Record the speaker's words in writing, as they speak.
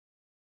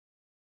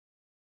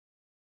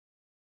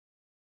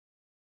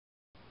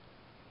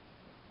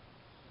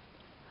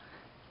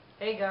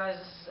Hey guys,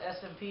 this is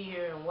SMP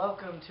here, and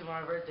welcome to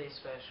my birthday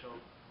special.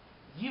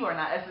 You are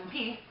not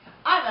SMP.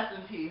 I'm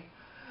SMP.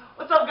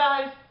 What's up,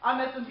 guys? I'm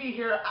SMP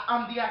here.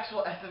 I'm the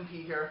actual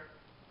SMP here.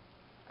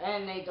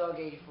 And Nate Dog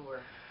 84.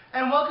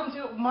 And welcome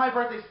to my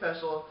birthday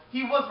special.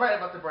 He was right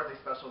about the birthday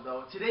special,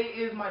 though. Today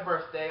is my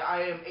birthday.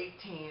 I am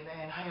 18,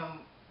 and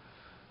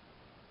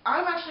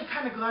I'm actually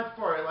kind of glad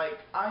for it. Like,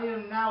 I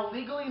am now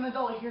legally an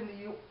adult here in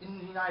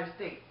the United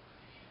States.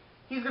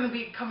 He's gonna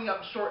be coming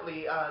up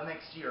shortly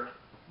next year.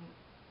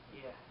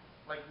 Yeah.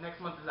 Like,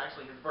 next month is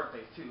actually his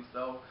birthday, too,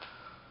 so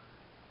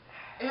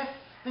if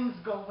things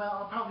go well,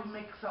 I'll probably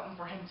make something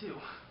for him, too.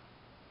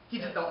 He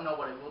just don't know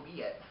what it will be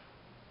yet.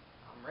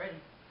 I'm ready.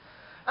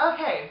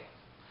 Okay,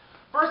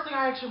 first thing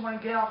I actually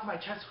want to get off my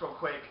chest real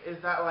quick is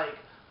that, like,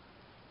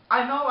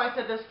 I know I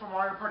said this for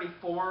Mario Party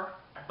 4,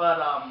 but,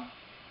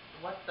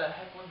 what the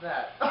heck was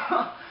that?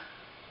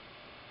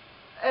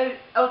 And,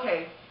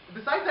 okay,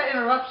 besides that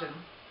interruption,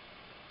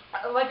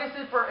 like I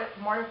said for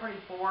Mario Party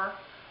 4,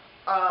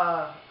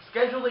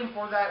 scheduling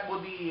for that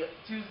will be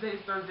Tuesdays,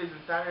 Thursdays,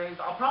 and Saturdays.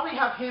 I'll probably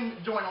have him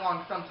join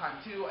along sometime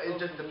too. It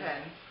just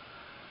depends.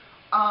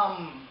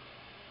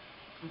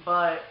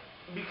 But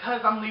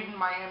because I'm leaving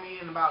Miami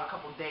in about a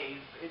couple days,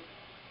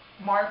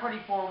 Mario Party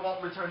 4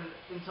 won't return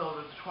until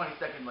the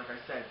 22nd, like I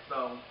said.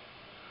 So,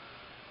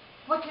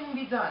 what can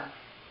be done?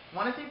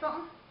 Want to say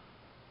something?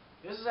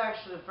 This is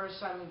actually the first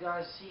time you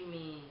guys see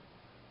me,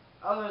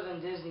 other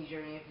than Disney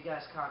Journey, if you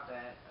guys caught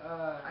that.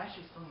 I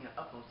actually still need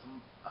to upload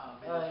some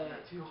videos for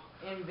that too.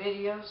 In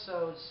video,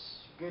 so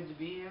it's good to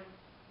be here.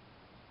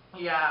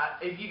 Yeah,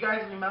 if you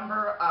guys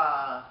remember,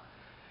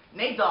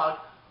 Nate Dogg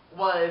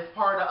was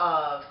part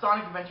of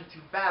Sonic Adventure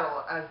 2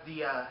 Battle as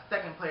the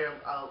second player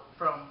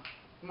from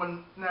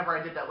whenever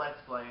I did that Let's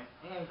Play.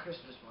 And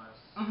Christmas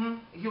Blast.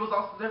 He was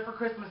also there for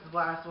Christmas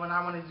Blast when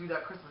I wanted to do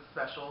that Christmas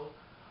special.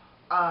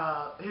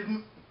 His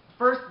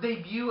first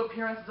debut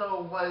appearance,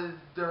 though, was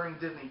during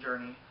Disney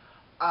Journey.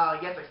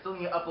 Yes, I still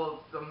need to upload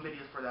some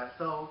videos for that.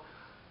 So,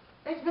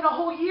 it's been a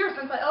whole year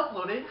since I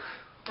uploaded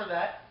for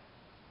that.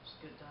 It's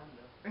a good time,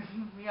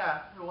 though.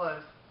 Yeah, it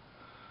was.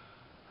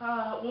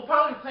 We'll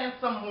probably plan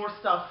some more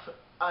stuff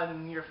in the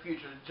near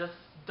future. Just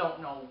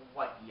don't know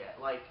what yet.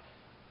 Like,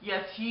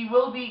 yes, he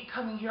will be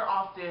coming here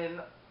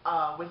often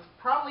with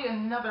probably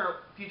another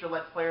future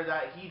Let's Player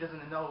that he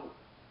doesn't know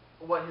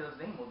what his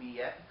name will be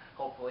yet,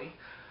 hopefully.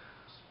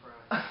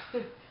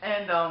 Surprise.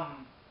 And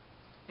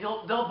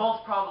they'll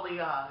both probably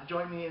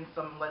join me in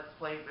some Let's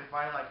Plays if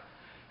I like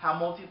have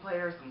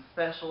multiplayer, some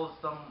specials,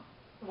 some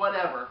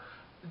whatever.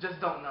 Just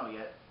don't know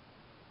yet.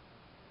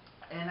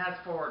 And as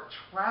for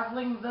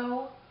traveling,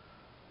 though,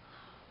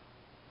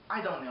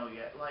 I don't know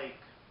yet. Like,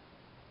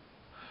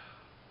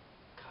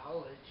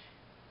 College.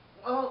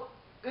 well,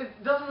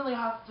 it doesn't really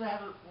have to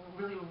have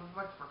really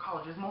reflect for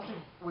college. It's mostly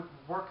with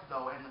work,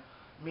 though, and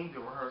maybe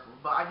rehearsals.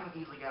 But I can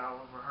easily get out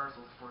of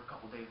rehearsals for a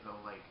couple days, though.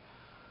 Like,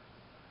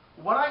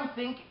 what I'm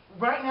thinking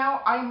right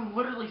now, I'm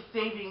literally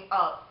saving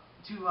up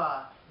to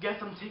get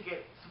some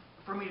tickets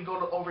for me to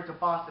go over to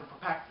Boston for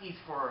PAX East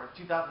for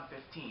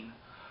 2015.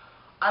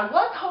 I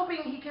was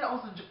hoping he could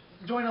also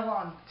join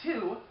along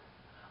too,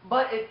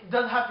 but it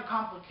does have to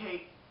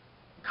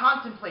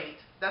contemplate,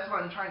 that's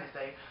what I'm trying to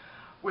say,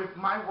 with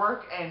my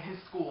work and his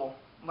school.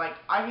 Like,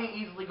 I can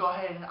easily go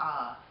ahead and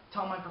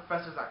tell my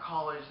professors at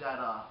college that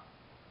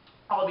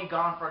I'll be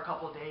gone for a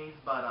couple of days,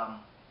 but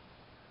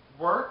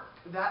work,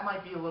 that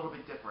might be a little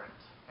bit different.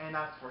 And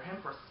as for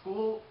him for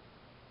school,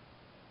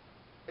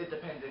 it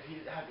depends if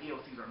he has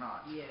EOCs or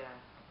not. Yeah.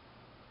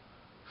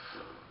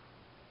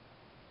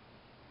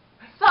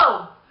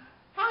 So,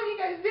 how you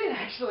guys been,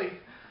 actually?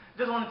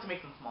 Just wanted to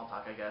make some small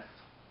talk, I guess.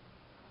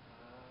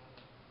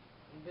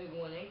 Big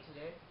 1-8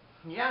 today.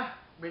 Yeah,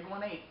 big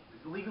 1-8.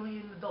 Legally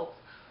an adult.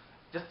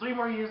 Just 3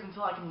 more years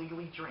until I can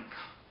legally drink.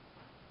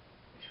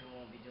 Which we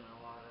won't be doing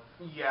a lot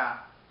of. Yeah,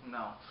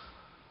 no.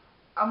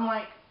 I'm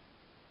like,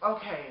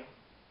 okay.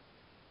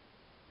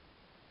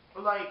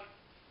 Like,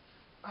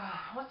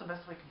 what's the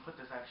best way I can put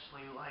this,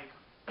 actually? Like,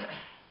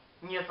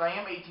 yes, I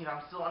am 18.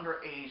 I'm still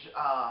underage,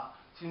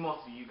 to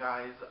most of you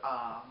guys.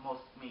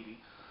 Most, maybe.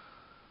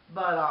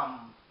 But,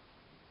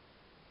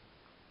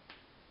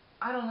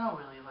 I don't know,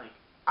 really. Like,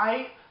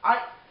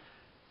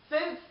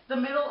 since the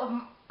middle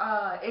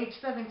of age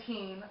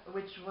 17,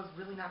 which was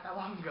really not that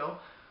long ago,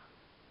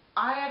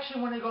 I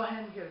actually want to go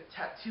ahead and get a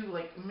tattoo,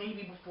 like,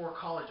 maybe before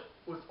college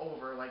was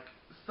over, like,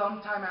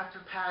 sometime after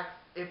PAX,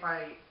 if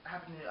I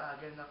happen to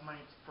get enough money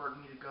for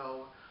me to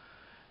go,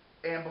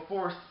 and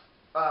before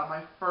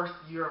my first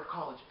year of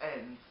college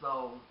ends.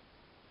 So,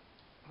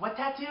 what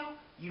tattoo?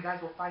 You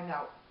guys will find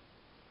out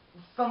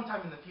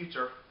sometime in the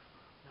future.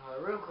 Now,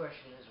 the real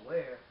question is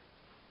where?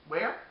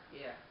 Where?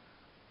 Yeah.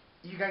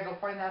 You guys will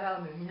find that out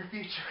in the near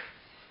future.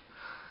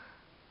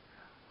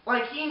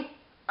 Like,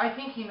 I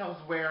think he knows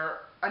where.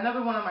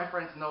 Another one of my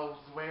friends knows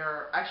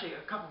where. Actually,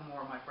 a couple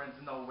more of my friends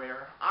know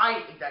where.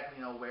 I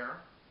exactly know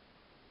where.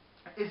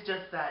 It's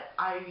just that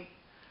I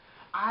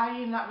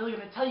am not really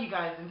going to tell you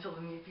guys until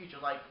the near future.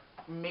 Like,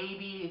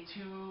 maybe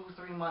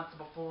 2-3 months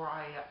before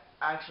I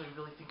actually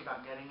really think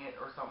about getting it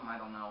or something. I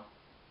don't know.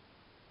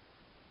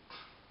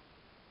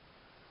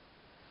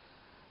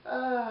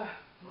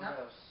 What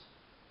else?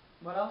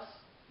 What else?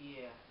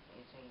 Yeah,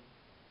 anything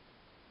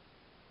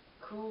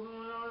cool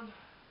going on?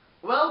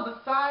 Well,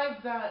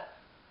 besides that,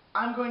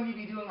 I'm going to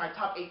be doing my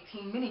top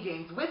 18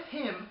 minigames with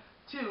him,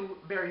 too,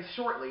 very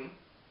shortly.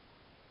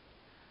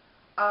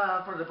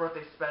 For the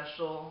birthday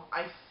special.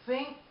 I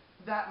think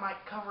that might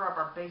cover up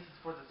our bases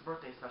for this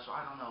birthday special.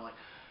 I don't know, like,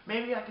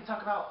 maybe I could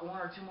talk about 1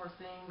 or 2 more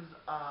things.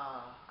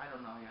 I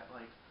don't know yet,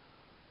 like,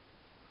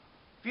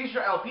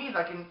 future LPs,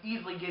 I can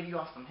easily give you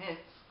off some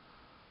hints.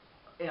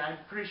 And I'm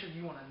pretty sure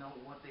you want to know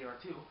what they are,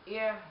 too.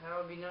 Yeah, that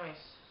would be nice.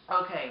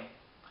 Okay.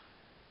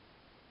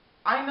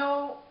 I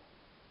know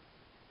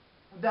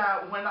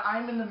that when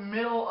I'm in the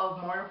middle of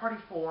Mario Party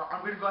 4,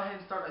 I'm going to go ahead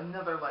and start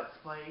another Let's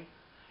Play.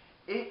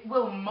 It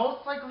will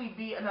most likely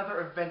be another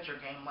adventure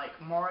game, like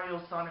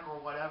Mario, Sonic, or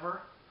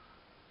whatever.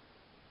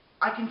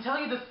 I can tell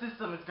you the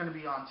system it's going to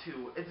be on,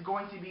 too. It's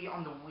going to be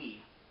on the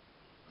Wii.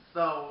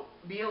 So,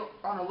 be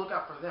on the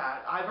lookout for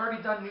that. I've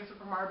already done New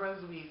Super Mario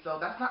Bros. Wii, so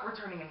that's not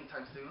returning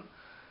anytime soon.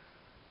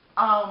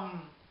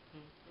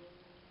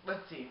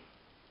 Let's see.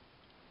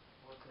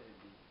 What could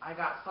it be? I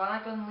got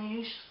Sonic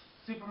Unleashed,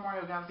 Super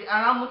Mario Galaxy,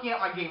 and I'm looking at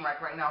my game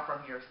rack right now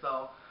from here,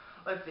 so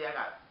let's see. I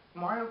got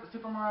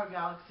Super Mario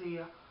Galaxy,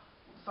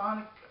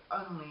 Sonic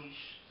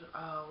Unleashed,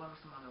 what are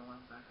some other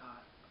ones I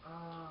got?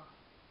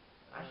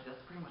 Actually,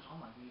 that's pretty much all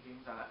my Wii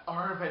games that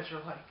are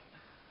adventure-like.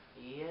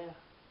 Yeah,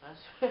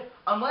 that's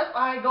Unless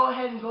I go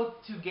ahead and go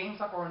to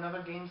GameStop or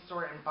another game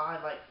store and buy,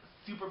 like,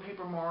 Super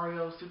Paper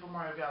Mario, Super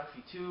Mario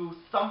Galaxy 2,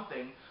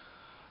 something.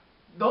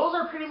 Those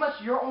are pretty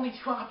much your only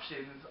 2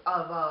 options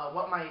of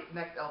what my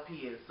next LP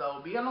is.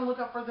 So be on the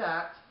lookout for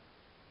that.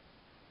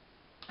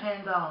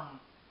 And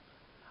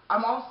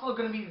I'm also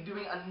going to be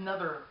doing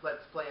another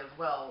Let's Play as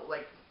well,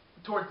 like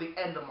towards the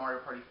end of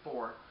Mario Party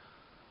 4.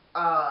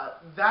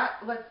 That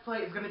Let's Play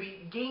is going to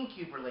be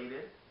GameCube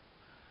related,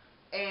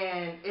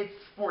 and it's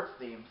sports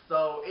themed.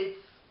 So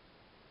it's,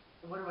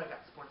 what do I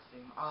got sports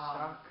theme?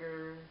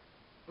 Soccer.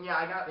 Yeah,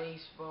 I got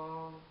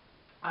baseball.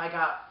 I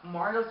got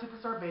Mario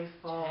Superstar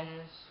Baseball,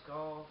 tennis,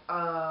 golf,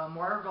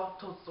 Mario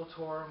Golf Toadstool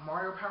Tour,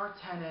 Mario Power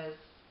Tennis,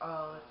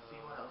 let's see,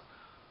 what else?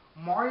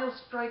 Mario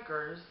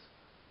Strikers,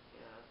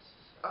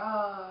 yeah,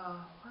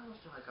 what else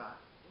do I got?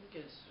 I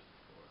think it's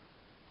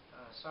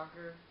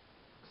soccer,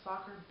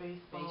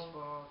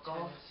 baseball,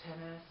 golf,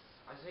 tennis.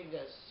 I think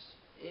that's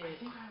it. I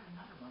think I have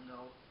another one,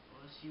 though.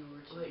 Unless you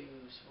were to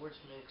do Sports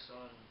Mix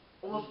on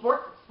Well, Wii.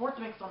 Sports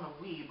Mix on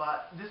the Wii,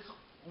 but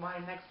my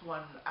next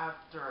one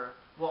after,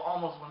 well,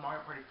 almost when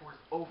Mario Party 4 is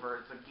over,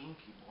 it's a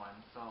GameCube one,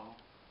 so.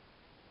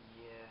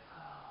 Yeah.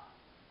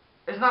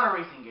 It's not a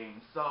racing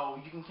game, so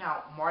you can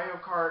count Mario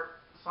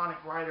Kart, Sonic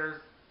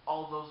Riders,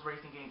 all those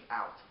racing games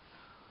out.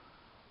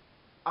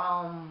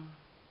 I'll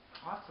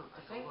have to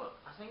take a look.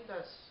 I think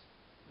that's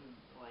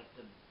like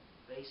the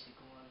basic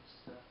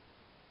ones.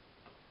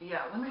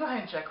 Yeah, let me go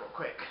ahead and check real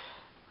quick.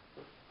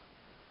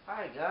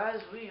 Alright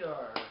guys, we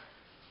are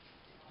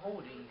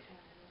holding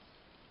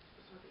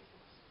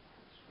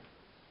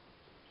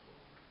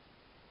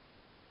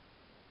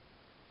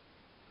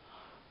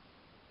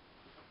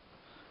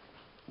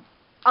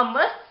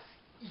Unless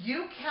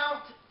you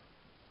count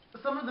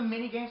some of the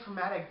mini games from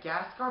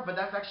Madagascar, but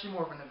that's actually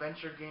more of an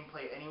adventure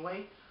gameplay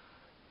anyway.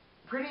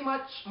 Pretty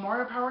much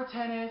Mario Power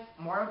Tennis,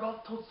 Mario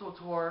Golf Toadstool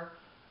Tour,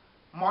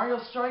 Mario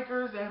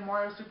Strikers, and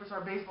Mario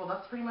Superstar Baseball.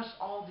 That's pretty much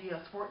all the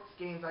sports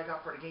games I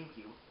got for the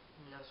GameCube.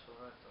 That's what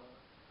I thought.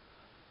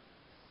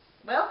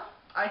 Well,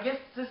 I guess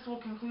this will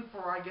conclude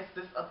for,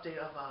 this update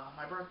of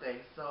my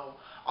birthday. So,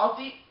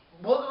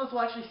 both of us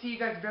will actually see you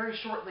guys very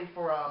shortly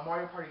for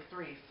Mario Party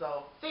 3.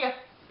 So, see ya!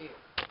 See ya.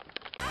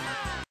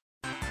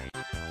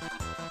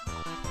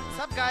 What's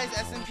up guys,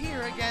 SMP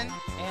here again.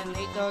 And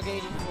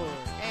NateDog84.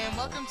 And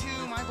welcome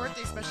to my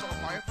birthday special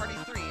of Mario Party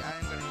 3.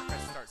 I'm going to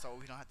press start so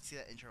we don't have to see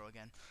that intro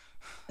again.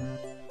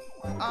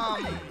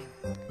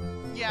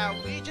 Yeah,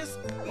 we just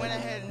went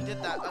ahead and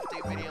did that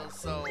update video,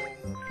 so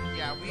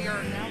yeah, we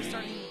are now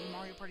starting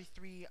Mario Party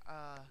 3,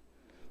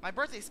 my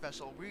birthday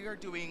special. We are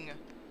doing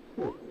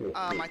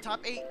my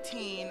top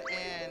 18,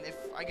 and if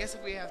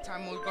we have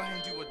time, we'll go ahead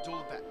and do a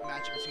duel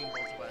match between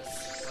both of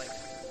us. Like,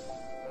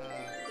 probably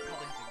have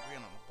to agree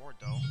on the board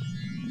though.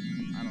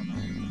 I don't know.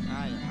 I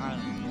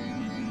don't care.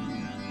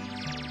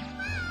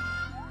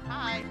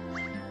 Hi.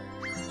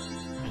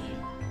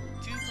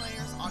 2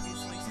 players,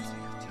 obviously, since we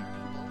have 2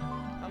 people.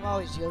 I'm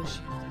always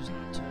Yoshi if there's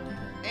only 2.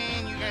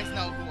 And you guys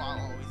know who I'll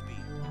always be.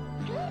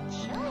 Good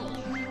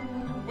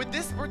choice. With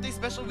this birthday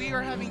special, we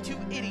are having 2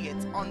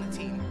 idiots on the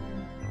team.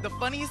 The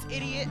funniest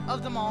idiot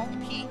of them all,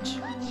 Peach,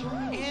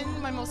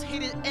 and my most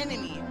hated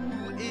enemy,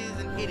 who is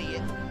an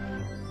idiot,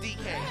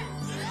 DK.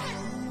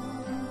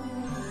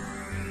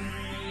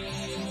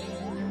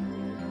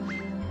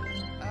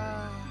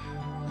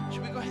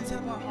 Should we go ahead and set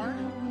up on hard?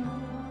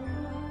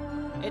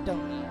 It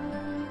don't mean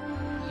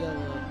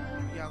yellow.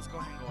 Yeah, let's go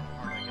ahead and go on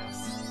hard, I guess.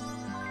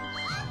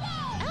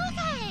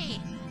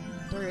 Okay.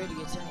 3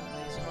 idiots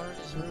anyways. Hard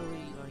is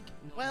really like.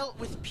 Well,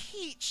 with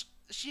Peach,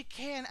 she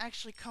can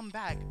actually come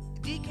back.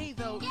 DK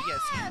though,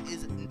 yes, he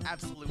is an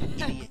absolute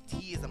idiot.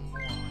 He is a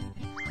moron.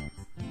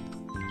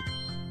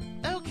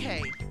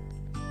 Okay.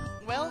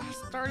 Well,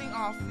 starting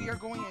off, we are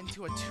going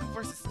into a 2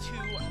 versus 2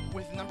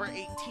 with number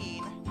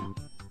 18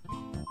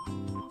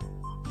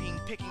 being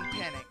Picking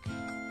Panic.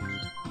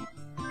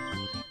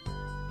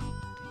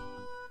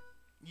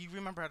 You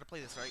remember how to play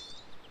this, right?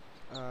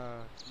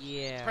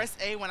 Yeah. Press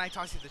A when I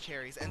toss you the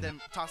cherries, and then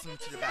toss them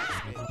to the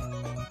basket.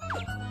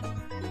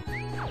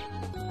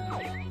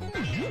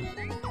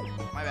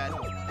 My bad.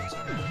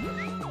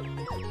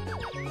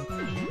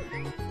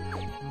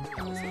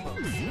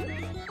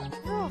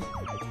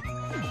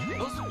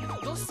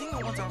 Those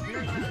single ones are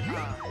weird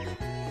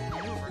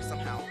maneuver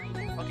somehow.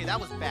 Okay, that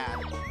was bad.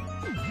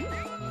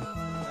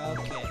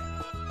 Okay.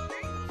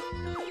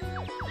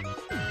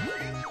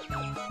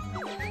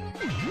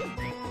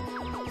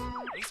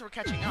 At least we're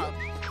catching up.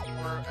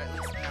 Or at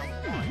least now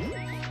one.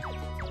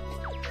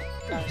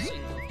 Got a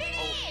single. Oh,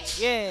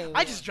 Yay!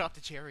 I just dropped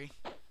a cherry.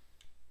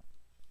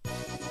 That's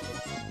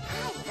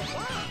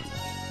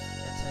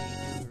how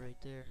you do it right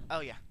there.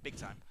 Oh yeah, big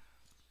time.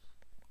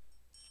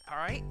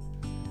 Alright.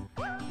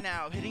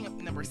 Now, hitting up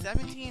number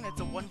 17, it's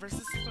a 1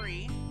 versus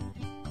 3,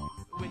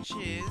 which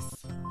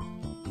is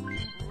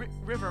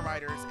River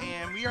Riders,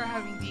 and we are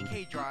having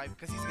DK drive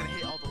because he's gonna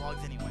hit all the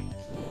logs anyway.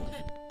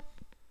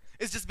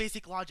 It's just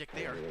basic logic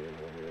there.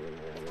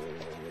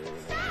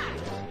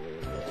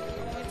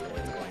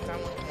 Points, I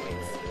want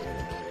points.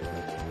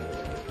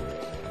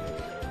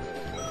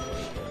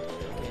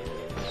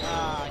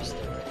 Ah, I still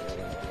wrecked.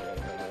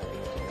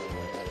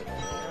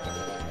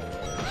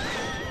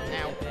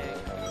 Now,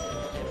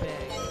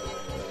 Big.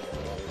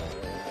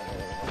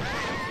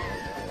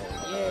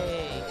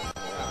 Yay!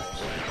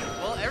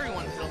 well,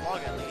 everyone hit a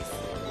log at least.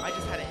 I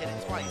just had to hit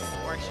it twice,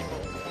 or actually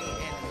both me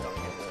and Tom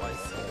hit it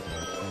twice.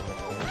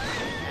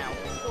 Now,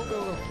 Go, go,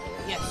 go.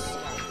 Yes!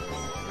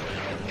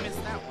 and he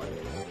missed that one.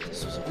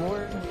 This was a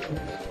war.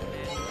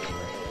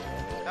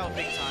 That was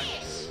big time.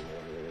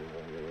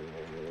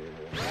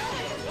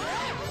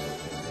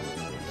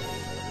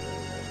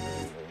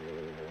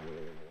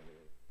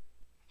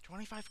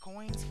 25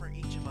 coins for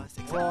each of us,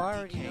 except Well, for I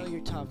already DK. know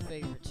your top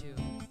favorite too.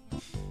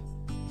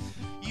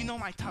 You know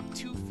my top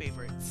 2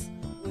 favorites.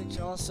 Which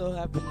also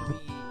happen to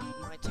be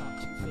my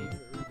top 2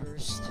 favorite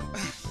reversed.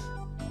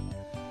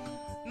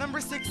 Number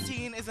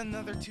 16 is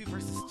another 2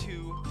 versus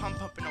 2,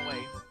 pumping away.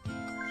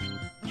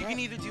 You can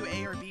either do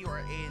A or B or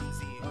A and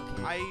Z.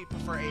 Okay. I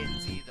prefer A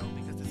and Z though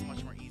because it's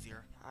much more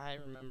easier. I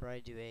remember I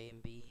do A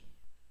and B.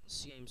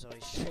 This game's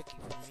always tricky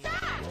for me.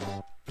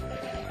 When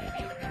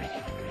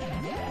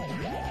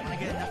I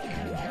get enough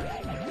character,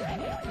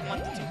 I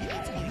want the 2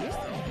 elites beating us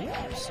though.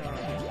 I'm sorry.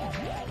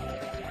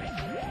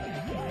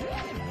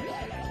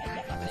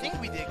 I think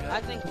we did good.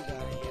 I think we got it,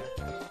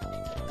 yeah.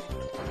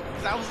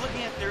 Because I was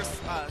looking at their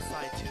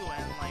side too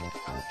and like,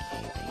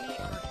 okay, they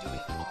are doing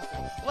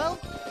awful. Well,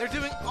 they're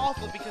doing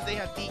awful because they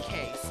have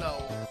DK,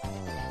 so...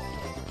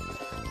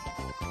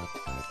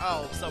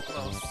 Oh, so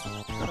close.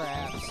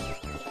 Crabs.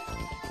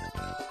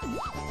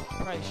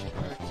 Probably should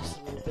hurt just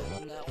a little bit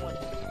on that one.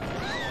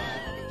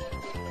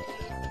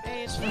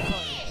 Hey, it's for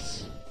fun.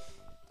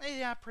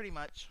 Yeah, pretty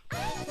much. We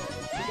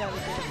gotta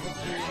get a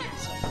victory at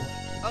some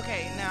point.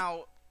 Okay,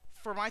 now,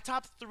 for my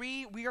top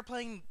 3, we are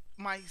playing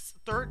my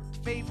 3rd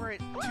favorite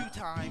 2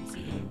 times,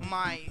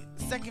 my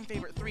 2nd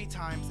favorite 3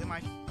 times, and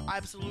my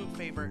absolute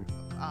favorite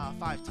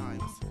 5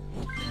 times.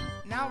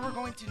 Now we're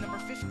going to number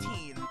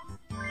 15.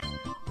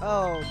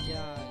 Oh,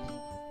 God.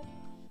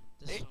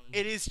 This one.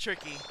 It is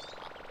tricky.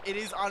 It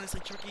is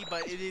honestly tricky,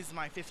 but it is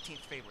my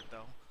 15th favorite,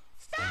 though.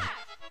 Stop!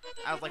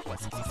 Out of like, what,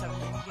 67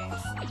 mini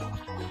games? I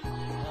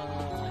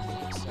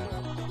think so.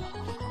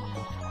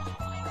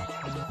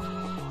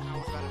 I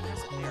was about to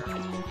press it there.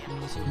 Yeah,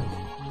 me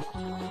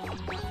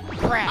too.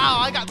 Crap! Oh,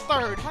 I got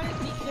 3rd! How did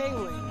DK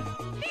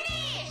win?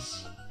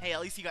 Finish! Hey,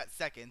 at least you got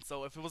 2nd,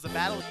 so if it was a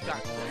battle, you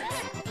got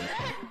 3rd.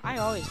 I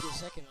always get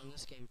second on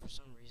this game for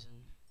some reason.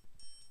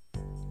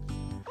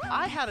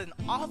 I had an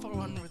awful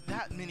run with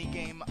that mini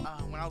game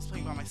when I was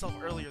playing by myself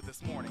earlier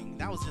this morning.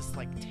 That was just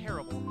like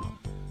terrible.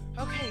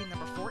 Okay,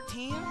 number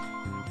 14.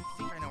 I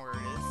think I know where it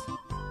is.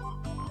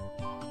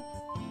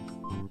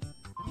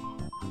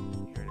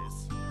 Here it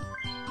is.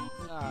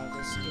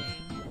 This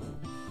game.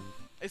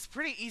 It's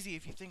pretty easy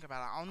if you think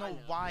about it. I don't know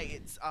why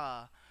it's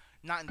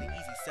not in the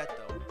easy set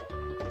though.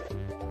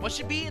 What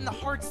should be in the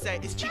hard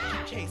set is Cheap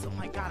Cheap Chase. Oh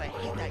my god, I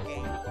hate that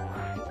game.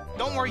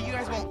 Don't worry, you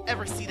guys won't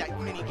ever see that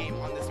mini game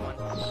on this one.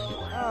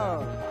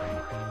 Oh.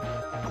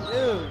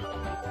 Dude.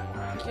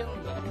 Kill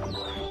me.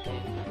 Okay.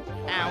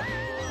 Ow.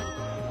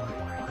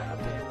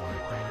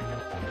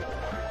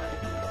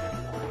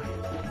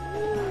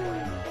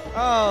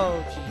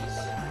 Oh, jeez.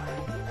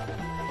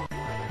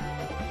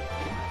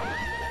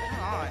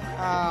 Come on.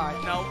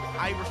 Ah, No,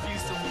 I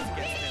refuse to lose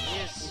against him.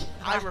 yes.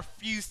 I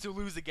refuse to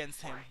lose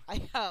against him. I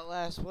got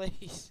last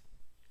place.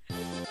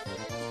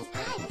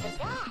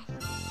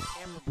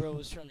 Camera bro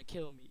was trying to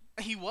kill me.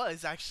 He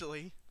was,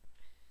 actually.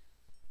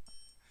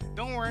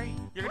 Don't worry,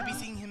 you're gonna be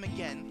seeing him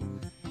again.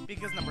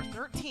 Because number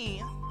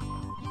 13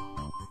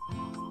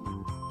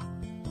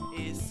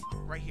 is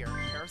right here,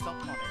 Carousel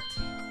Plummet.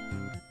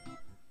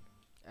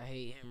 I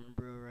hate him,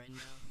 bro, right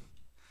now.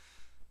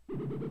 He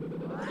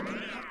can be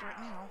helped right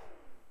now.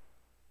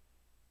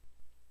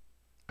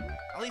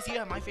 At least you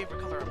have my favorite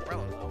color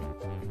umbrella, though.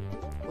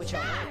 Which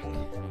I'm wearing.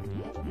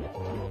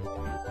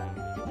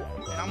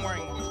 And I'm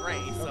wearing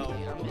gray, so...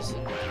 Okay, I'm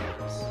missing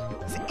this.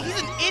 See, he's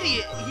an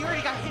idiot! He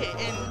already got hit,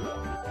 and...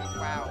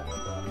 Wow.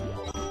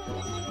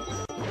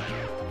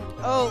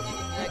 Oh!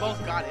 We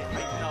both got it. I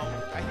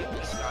think we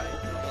got it.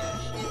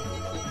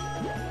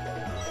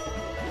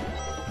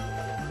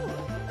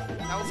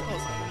 That was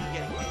close to me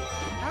getting hit.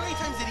 How many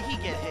times did he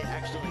get hit,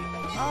 actually?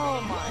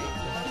 Oh my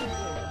gosh.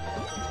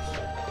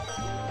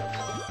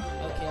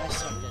 Okay, I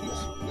sucked at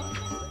this one.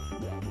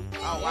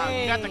 Oh wow,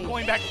 you got the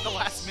coin back at the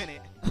last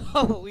minute.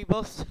 Oh, we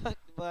both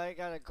sucked, but I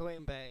got a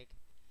coin back.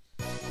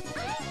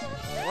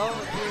 Well,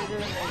 if we were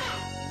doing a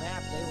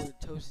map, they would have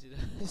toasted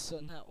us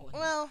on that one.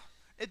 Well,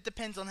 it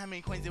depends on how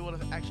many coins they would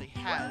have actually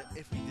had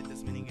if we did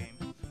this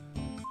minigame.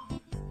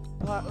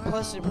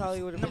 Plus, it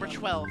probably would have Number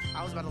 12.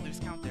 I was about to lose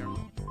count there.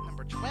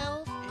 Number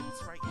 12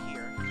 is right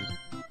here.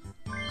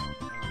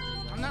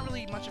 I'm not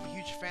really much of a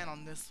huge fan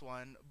on this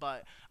one,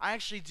 but I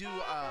actually do,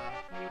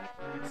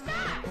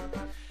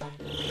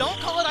 don't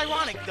call it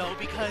ironic, though,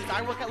 because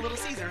I work at Little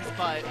Caesars,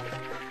 but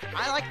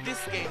I like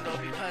this game, though,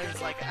 because,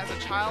 like, as a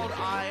child,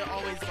 I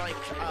always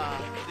liked,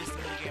 this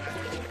minigame as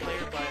a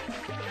two-player, but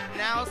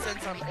now,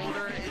 since I'm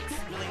older, it's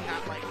really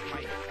not, like,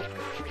 my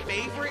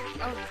favorite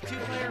of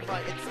two-player,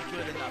 but it's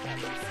good enough, at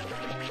least.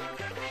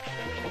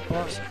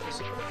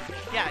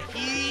 Yeah,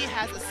 he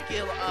has a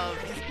skill of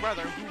his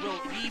brother who will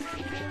be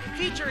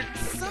featured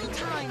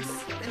sometimes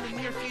in the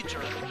near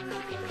future.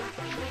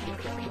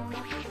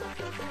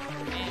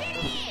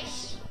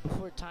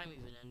 Before time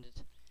even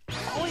ended.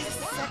 Always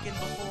second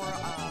before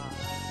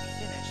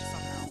finish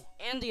somehow.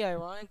 And the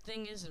ironic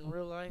thing is, in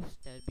real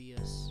life, that'd be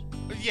us.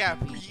 Yeah,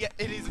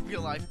 it is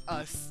real life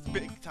us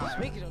big time.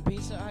 Speaking of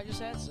pizza, I just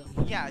had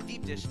some. Yeah, a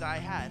deep dish that I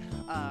had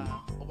a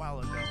while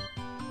ago.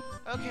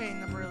 Okay,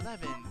 number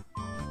 11.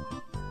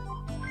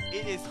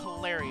 It is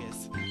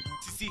hilarious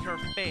to see her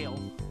fail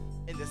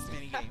in this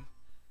minigame.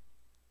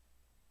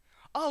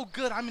 Oh,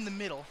 good, I'm in the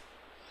middle.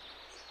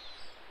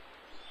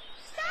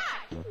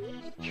 Stop!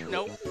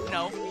 No,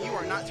 no, you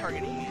are not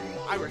targeting me.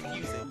 I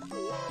refuse it.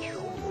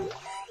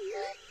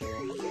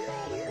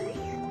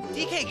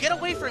 DK, get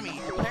away from me!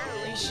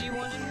 Apparently, she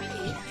wanted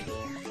me.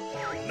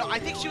 No, I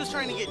think she was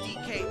trying to get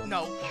DK.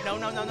 No, no,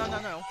 no, no, no, no,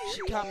 no. She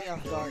caught me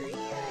off guard.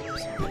 I'm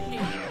sorry.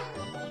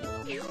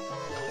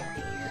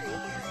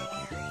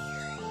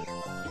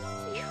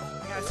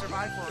 I gotta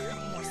survive for a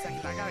couple more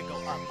seconds. I gotta go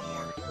up more.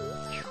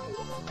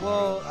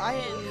 Well, I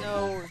didn't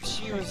know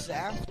she was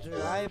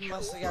after. I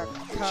must have got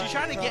caught. She's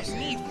trying to get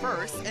me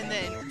first, and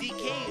then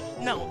DK.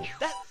 No,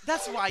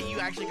 that's why you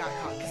actually got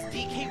caught, because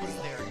DK was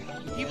there.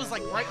 He was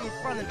like right in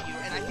front of you,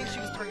 and I think she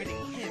was targeting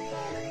him.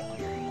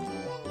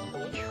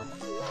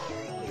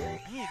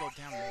 I need to go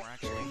down more,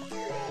 actually.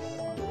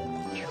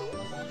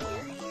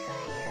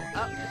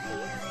 Up.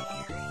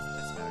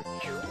 That's better.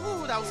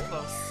 Ooh, that was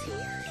close.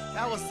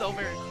 That was so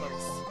very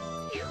close.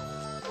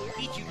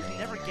 Peach, you can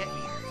never get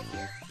me.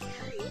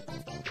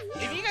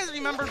 If you guys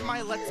remember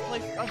my Let's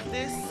Play of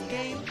this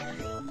game,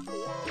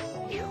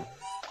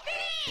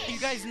 you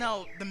guys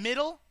know the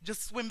middle,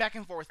 just swim back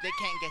and forth. They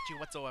can't get you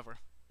whatsoever.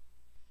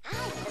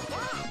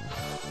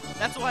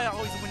 That's why I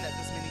always win at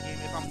this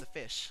minigame if I'm the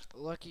fish.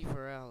 Lucky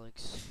for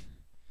Alex.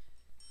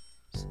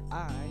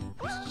 I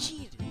was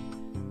cheated.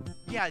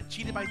 Yeah,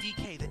 cheated by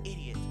DK, the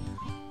idiot.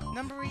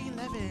 Number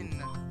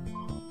 11.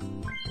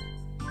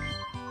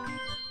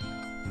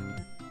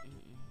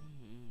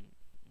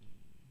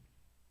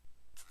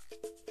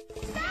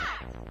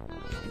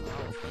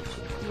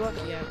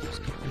 Lucky I was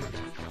confused.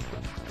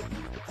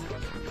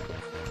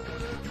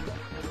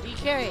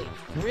 DK,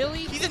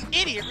 really? He's an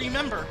idiot,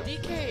 remember?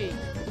 DK,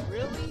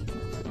 really?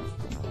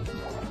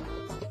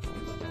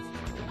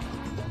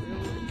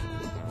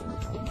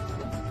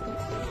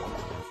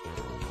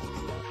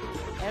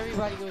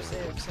 Everybody goes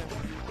there except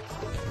for me.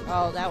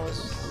 Oh, that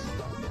was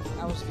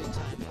good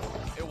timing.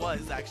 It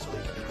was,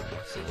 actually.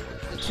 See,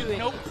 the two idiots.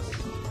 Nope.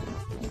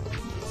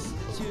 It's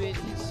the two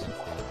idiots.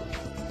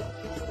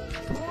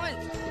 Come on!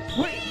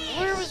 Wait,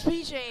 where was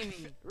Peach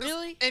aiming?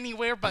 Really?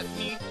 Anywhere but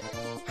me.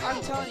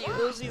 I'm telling you,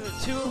 it was either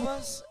two of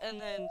us, and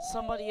then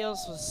somebody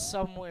else was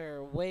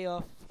somewhere way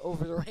off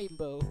over the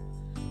rainbow.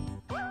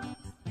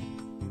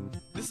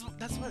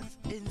 That's what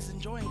is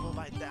enjoyable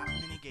about that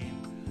minigame.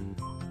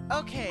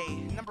 Okay,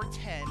 number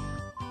 10. No,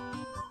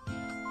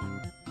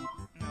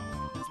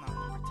 that's not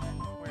number 10.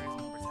 Where is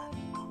number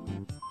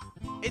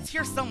 10? It's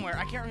here somewhere.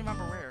 I can't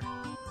remember where.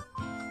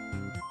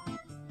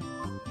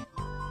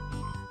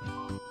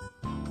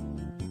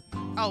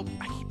 Oh,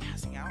 I keep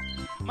passing out.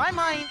 My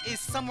mind is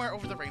somewhere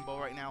over the rainbow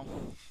right now.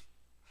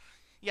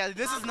 Yeah,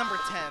 this is number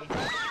 10.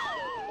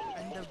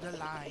 End of the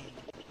line.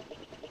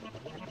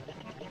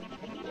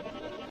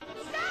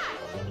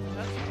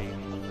 Okay,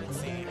 let's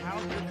see how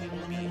good it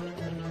will be.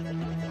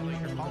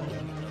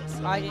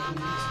 I didn't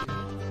use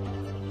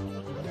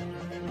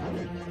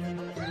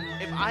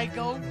If I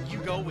go, you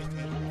go with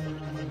me.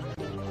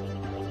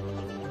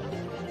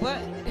 What?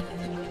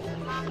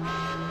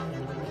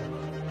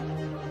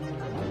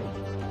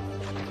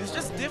 It's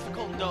just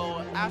difficult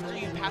though. After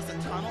you pass a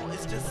tunnel,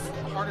 it's just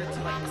harder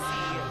to like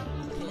see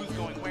who's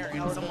going where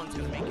and someone's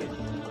gonna make it.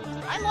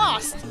 I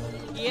lost.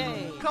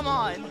 Yay! Come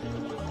on,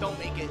 don't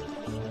make it. To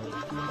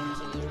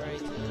the right,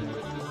 to the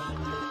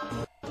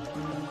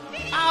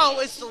right. Ow!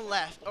 It's the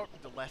left. Oh,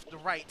 the left, the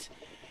right.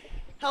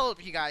 Hello,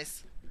 you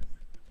guys.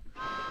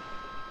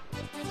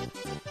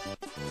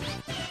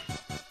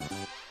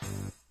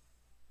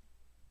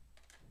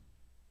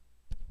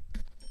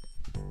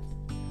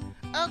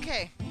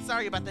 Okay,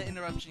 sorry about the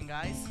interruption,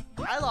 guys.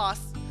 I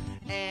lost,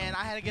 and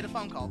I had to get a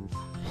phone call.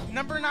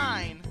 Number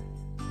 9.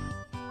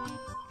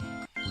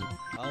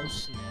 Oh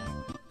snap!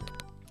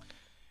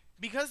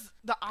 Because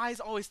the eyes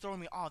always throw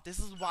me off. This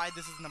is why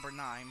this is number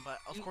 9. But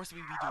of course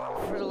we'd be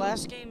doing. For the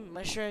last game,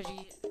 my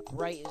strategy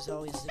right is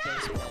always the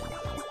best bet.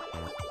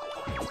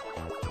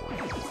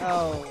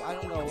 Oh, I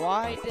don't know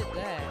why I did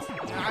that.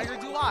 Neither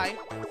do I.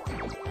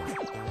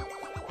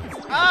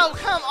 Oh,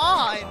 come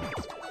on!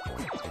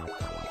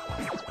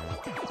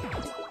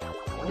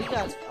 We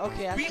got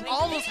okay. We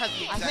almost had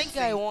the exact think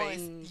same I won,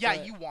 face. Yeah,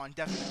 but you won,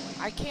 definitely.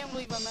 I can't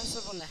believe I messed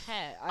up on the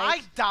hat.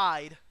 I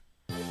died.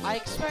 I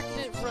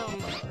expected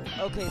from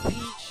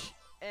Peach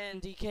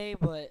and DK,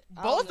 but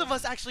Both of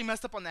us actually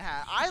messed up on the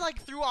hat. I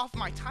like threw off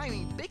my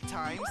timing big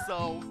time,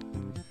 so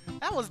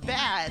that was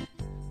bad.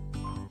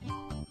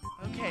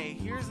 Okay,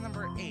 here's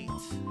number 8.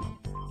 Oh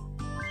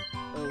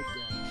gosh,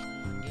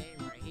 one game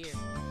right here.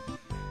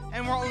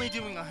 And we're only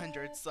doing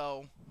 100,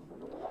 so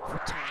For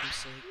time's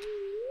sake.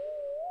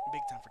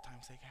 big time for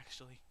time's sake,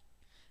 actually.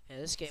 Yeah,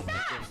 this game will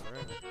go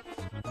forever.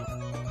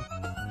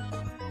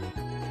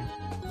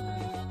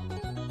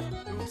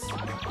 Oops.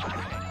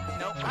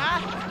 Nope.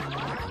 Ah!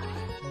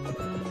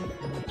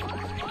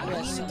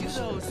 Yes, do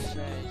those.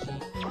 strategy.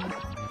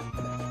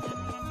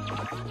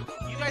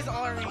 You guys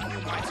already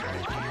knew my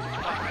strategy,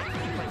 but I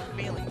keep like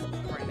failing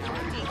right now.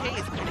 DK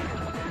is winning.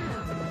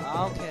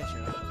 I'll catch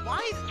her.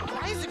 Why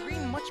is the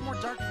green much more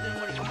dark than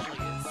what it usually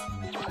is?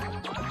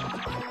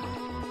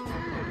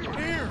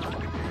 Here.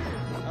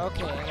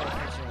 Okay, I gotta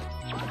catch her.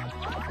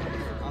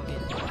 I'll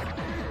get there.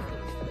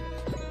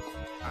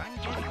 I'm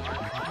getting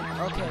there.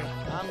 Okay,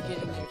 I'm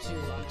getting there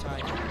too. I'm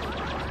tired.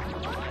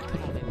 Come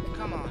on, baby.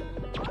 Come on.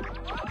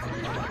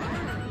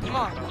 Come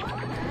on.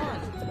 Come on.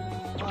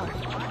 Come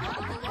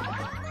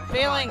on.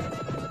 Failing.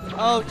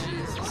 Oh,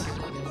 Jesus.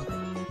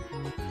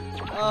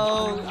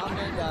 Oh, I'm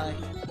gonna die.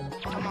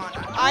 Come on.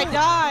 I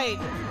died.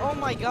 Oh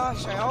my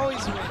gosh, I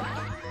always win.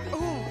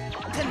 Ooh,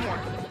 10 more.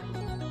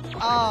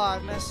 Oh, I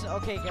messed.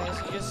 Okay, guys,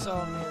 you just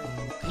saw me.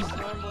 Because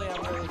normally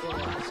I'm really good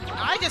at this.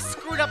 I just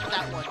screwed up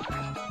that one.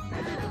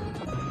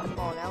 Come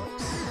on,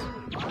 Alex.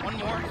 One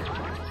more.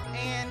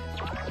 And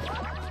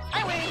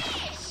I win.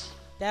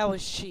 That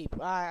was cheap.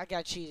 I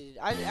got cheated.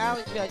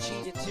 Alex got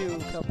cheated too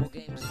a couple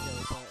games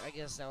ago, but I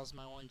guess that was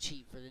my one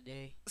cheat for the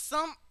day.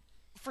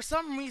 For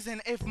some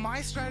reason, if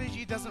my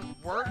strategy doesn't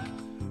work,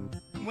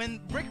 when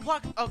brick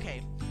block,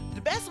 okay,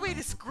 the best way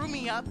to screw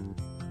me up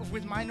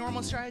with my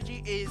normal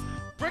strategy is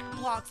brick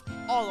blocks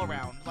all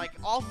around, like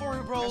all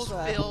 4 rows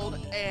filled,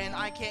 and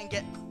I can't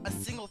get a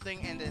single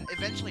thing, and then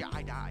eventually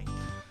I die.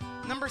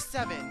 Number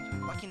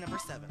 7, lucky number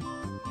 7.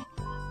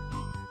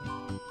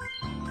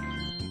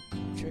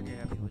 Trigger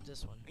happy with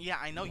this one. Yeah,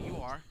 I know you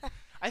are.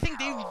 I think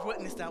Dave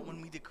witnessed that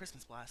when we did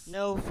Christmas Blast.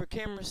 No, for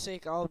camera's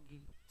sake, I'll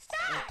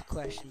let the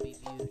question be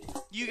viewed.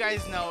 You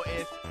guys know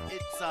if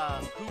it's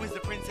who is the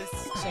princess?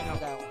 Same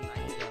with that one. I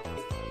knew that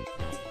one.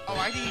 Oh,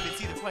 I didn't even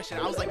see the question.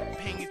 I was like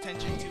paying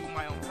attention to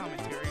my own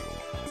commentary.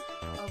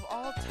 Of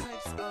all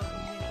types of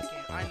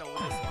minigame, I know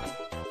this one.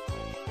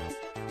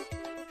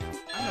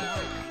 I know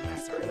Mario Party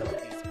Master. I know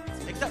these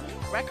ones. Except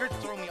records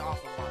throw me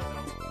off a lot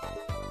though.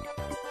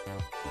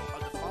 Of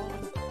the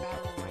following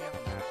battle royale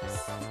maps.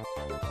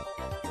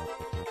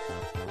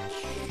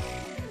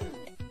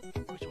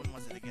 Which one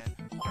was it again?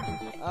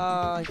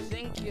 I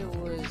think it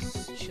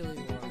was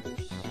Chili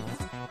Waters.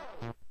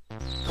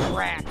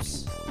 Craps.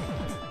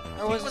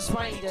 Or was it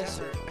Spiny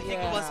Desert? I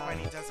think it was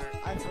Spiny Desert.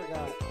 I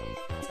forgot.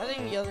 I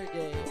think the other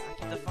day.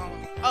 The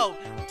following. Oh,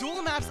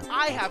 duel maps,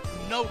 I have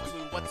no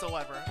clue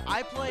whatsoever.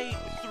 I play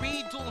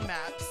 3 duel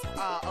maps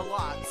a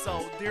lot,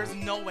 so there's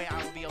no way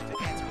I will be able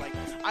to answer. Like,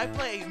 I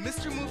play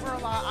Mr. Mover a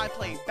lot, I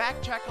play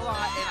Backtrack a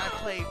lot, and I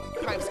play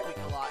Pipe Squeak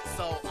a lot,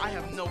 so I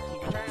have no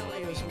clue.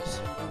 Apparently it was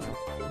Mr. Mover.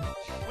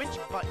 Which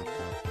button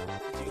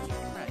do you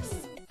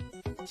press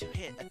to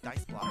hit a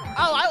dice block?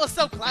 Oh, I was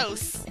so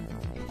close!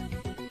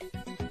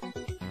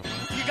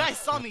 You guys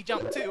saw me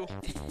jump too.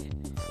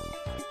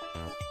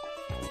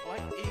 What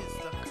is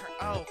the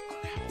oh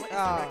crap, what is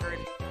the record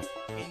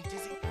in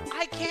Dizzy?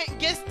 I can't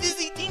guess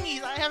Dizzy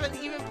Dingies! I haven't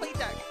even played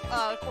that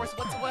course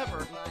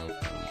whatsoever.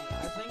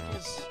 I think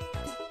it's...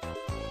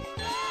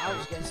 I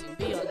was guessing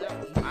B on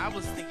that one. I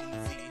was thinking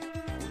Z.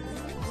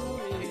 Who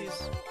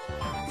is...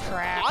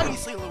 Crap.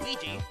 Obviously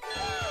Luigi.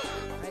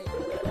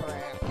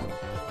 Crap.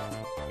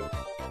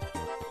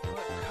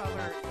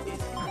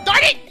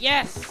 Darn it!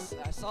 Yes!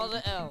 I saw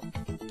the L.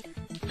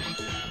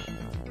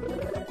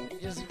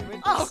 Just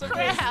went Oh, so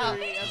crap. close to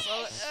me. I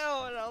saw the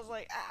L and I was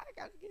like, I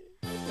gotta get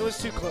it. It was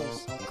too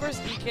close. Of course,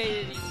 DK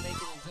didn't even make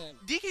an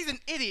attempt. DK's an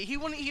idiot. He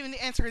wouldn't even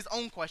answer his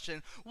own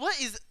question. What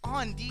is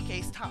on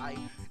DK's tie?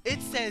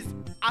 It says,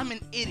 I'm an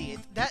idiot.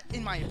 That,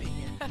 in my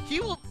opinion. He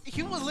will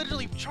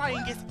literally try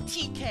and guess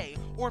TK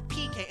or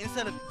PK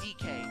instead of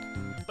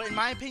DK. But in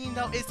my opinion,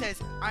 though, it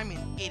says, I'm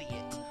an idiot.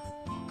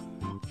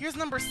 Here's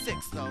number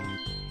 6, though.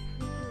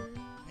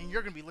 And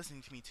you're going to be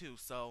listening to me, too,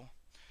 so...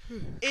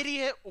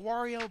 Idiot,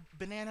 Wario,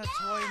 Banana,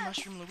 Toy,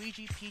 Mushroom,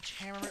 Luigi, Peach,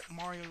 Hammer,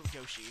 Mario,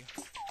 Yoshi.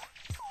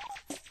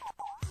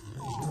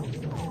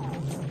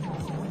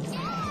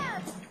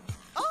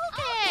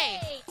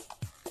 Okay.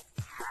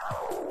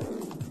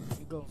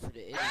 I'm going for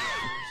the idiot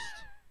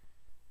first.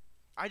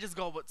 I just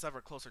go what's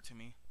ever closer to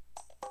me.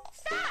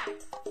 Stop.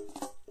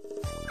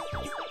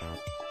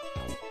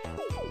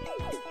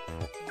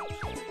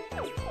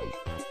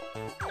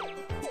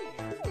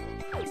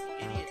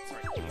 Idiot's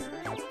right here.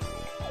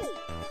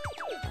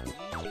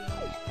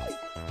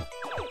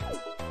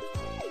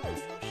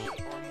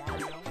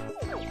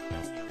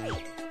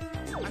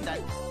 I'm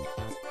done.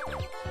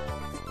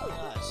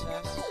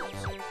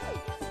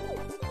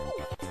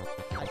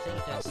 I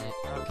think that's it.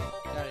 Okay,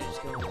 gotta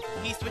just go with it.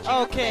 He's switching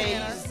Okay,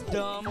 banana he's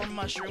dumb. for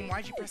mushroom.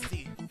 Why'd you press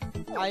C?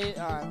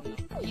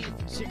 He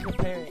should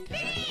compare it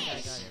because I think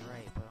I got it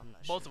right, but I'm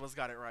not sure. Both of us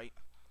got it right.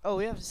 Oh,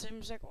 we have the same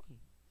exact one.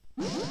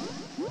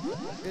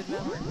 Good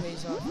memory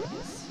pays off, I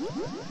guess.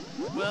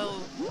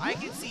 Well, I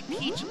can see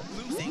Peach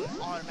losing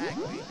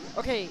automatically.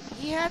 Okay,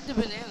 he had the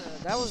banana.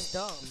 That was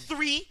dumb.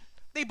 3?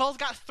 They both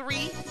got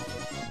 3?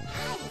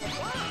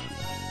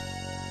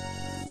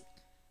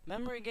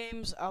 Memory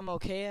games, I'm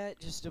okay at.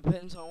 Just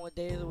depends on what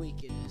day of the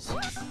week it is.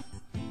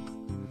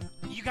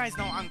 You guys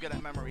know I'm good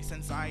at memory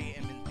since I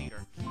am in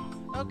theater.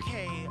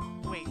 Okay,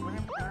 wait, where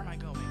am I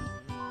going?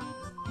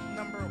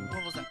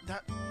 What was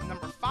that?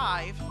 Number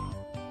 5?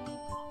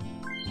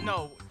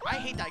 No, I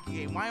hate that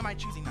game. Why am I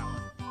choosing that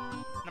one?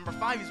 Number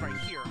 5 is right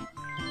here.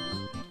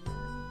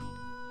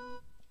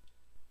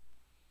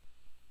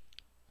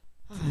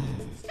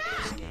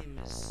 This game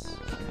is...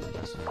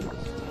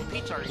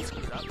 Peach already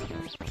screwed up.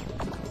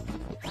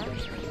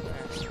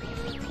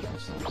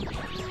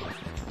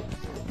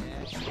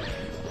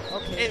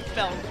 Okay. It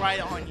fell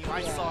right on you.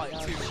 I saw it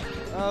too.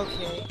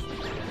 Okay.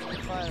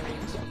 Fire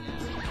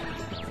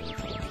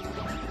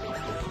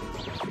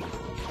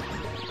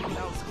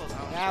That was close.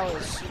 That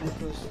was super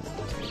close.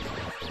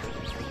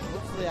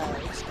 Hopefully I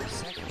at least get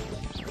second.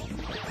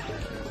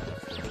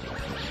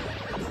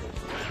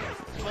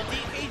 Well,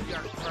 DK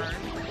got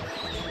burned.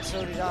 And so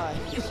did I. I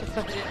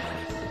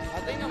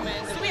think I'm gonna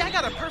end up... See, I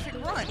got a perfect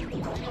run. I think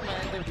I'm gonna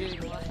end up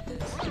getting last.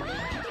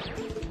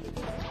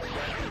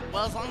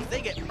 Well, as long as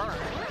they get burned.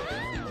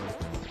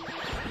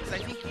 Because I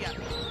think, yeah.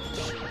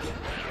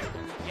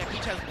 Yeah,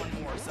 Peach has one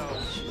more, so...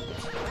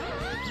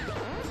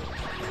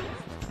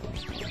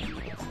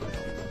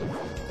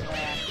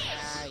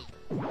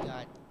 I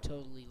got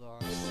totally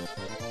lost.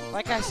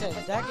 Like I said,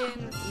 that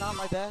game not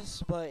my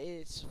best, but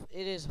it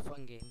is a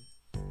fun game.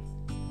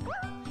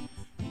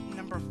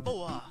 Number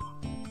 4.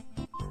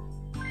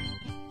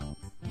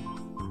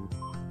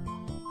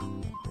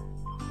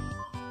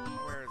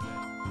 Where is it?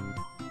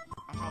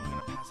 I'm probably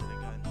gonna pass it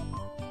again.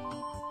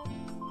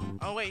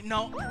 Oh wait,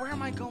 no. Where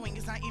am I going?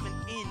 It's not even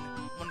in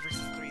 1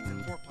 versus 3. It's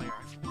in 4 player.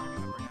 I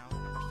remember now.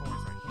 Number 4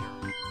 is right here.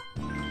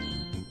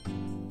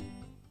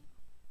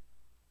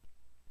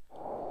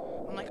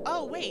 I'm like,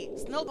 oh wait,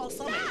 Snowball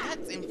Summit.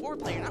 That's in 4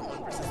 player, not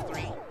 1 versus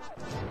 3.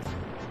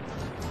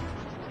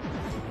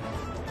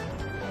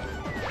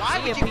 Why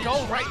would you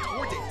go right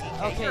towards it,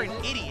 DK? Okay, You're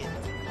an idiot.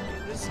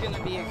 This is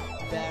gonna be a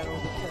battle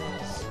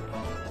because...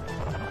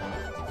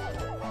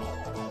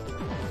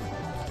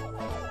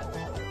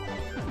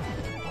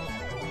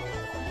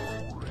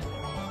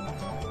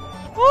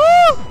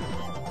 Woo!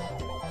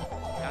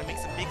 Gotta make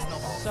some big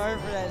snowballs. Sorry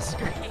for that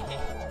scream.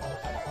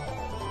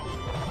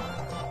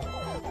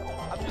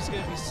 I'm just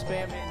gonna be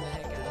spamming the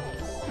heck out of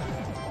this.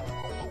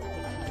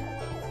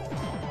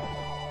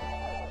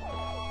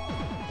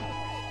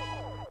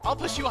 I'll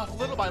push you off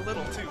little by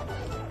little, too.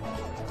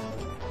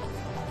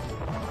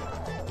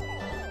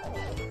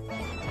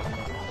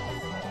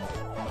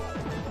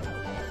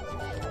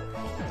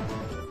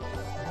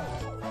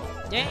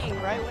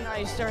 Dang, right when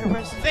I started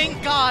pressing...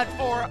 Thank God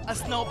for a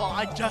snowball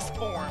I just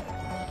formed.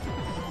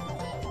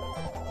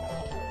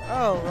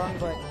 Oh, wrong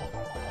button.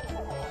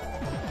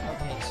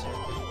 Okay, so...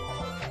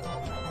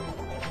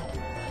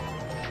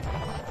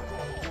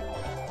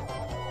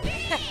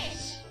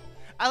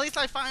 At least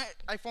I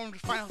formed a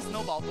final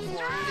snowball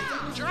before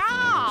it's a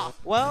draw.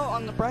 Well,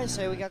 on the bright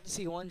side, we got to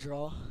see one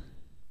draw.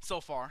 So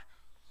far.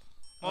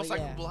 Oh, Most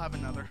likely yeah. we'll have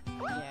another.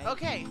 Yeah.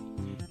 Okay,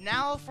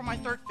 now for my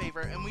 3rd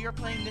favorite, and we are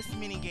playing this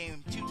mini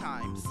game 2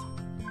 times.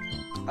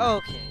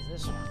 Okay,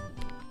 this one.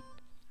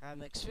 I have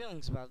mixed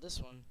feelings about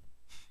this one.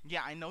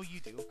 Yeah, I know you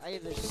do. I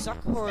either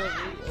suck horribly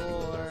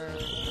or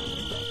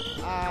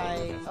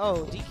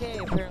Oh, DK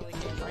apparently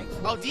came right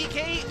for Oh, me.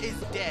 DK is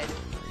dead.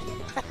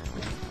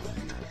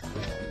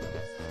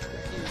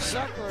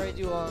 suck or I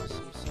do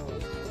awesome. So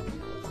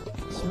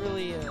it's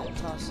really a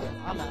toss-up.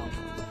 I'm out.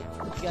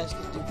 You guys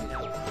can duke it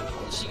out.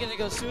 Is she gonna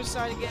go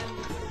suicide again?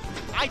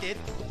 I did.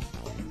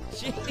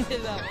 She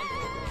did that one.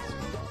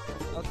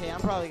 Okay,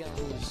 I'm probably gonna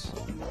lose.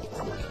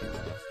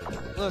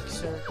 Look,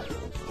 sir.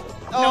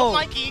 No, Oh,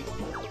 Mikey.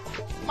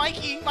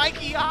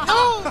 Mikey. Ah.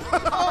 no!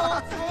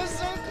 Oh, I was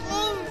so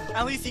close.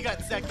 At least you got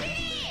second.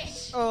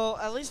 Oh,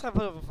 at least I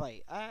put up a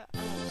fight. I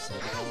won't say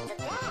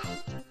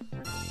that.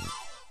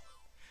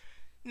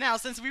 Now,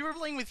 since we were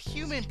playing with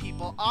human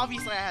people,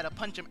 obviously I had to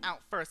punch him out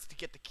first to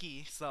get the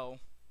key, so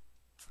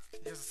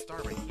there's a star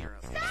right here.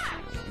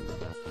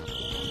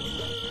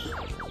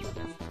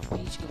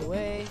 Peach, get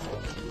away.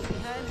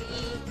 Behind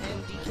me,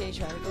 and DK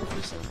try to go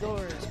through some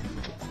doors.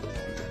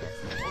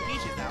 Well,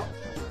 Peach is out.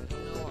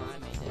 No, I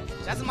made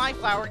that. That's my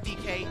flower,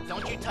 DK.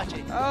 Don't you touch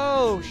it.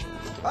 Oh!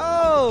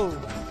 Oh!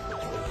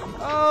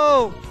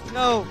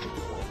 No!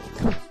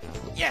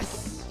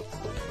 Yes!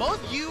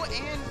 Both you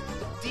and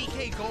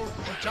DK go to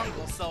the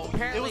jungle, so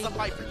Apparently, it was a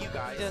fight for you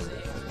guys.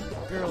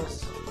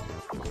 Girls.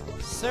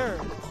 Sir.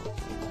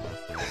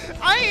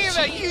 I am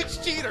a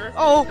huge cheater.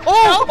 Oh!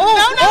 No!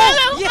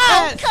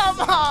 Yes! Oh, come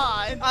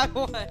on! I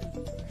won.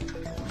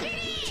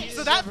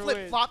 So that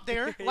flip-flop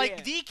there,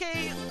 like Yeah.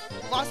 DK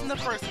lost in the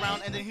first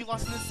round, and then he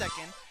lost in the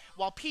second,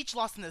 while Peach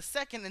lost in the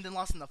second, and then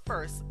lost in the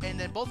first, and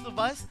then both of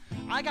us,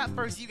 I got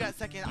first, you got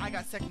second, I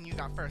got second, you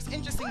got first.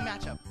 Interesting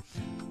matchup.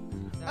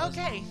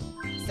 Okay,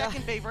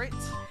 second favorite.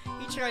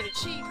 He tried to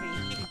cheat me.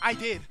 I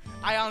did.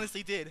 I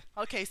honestly did.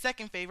 Okay,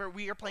 second favorite.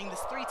 We are playing this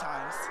 3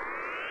 times.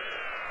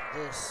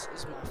 This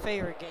is my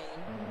favorite game.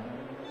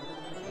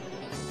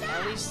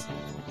 At least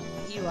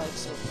he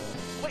likes it.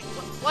 Wait,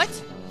 what?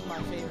 It's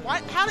my favorite.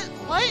 What? How did?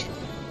 What?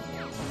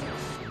 You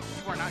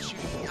are not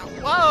shooting me out.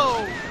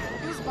 Whoa!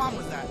 Whose bomb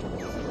was that?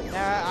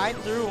 I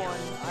threw one.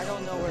 I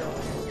don't know where it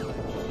went.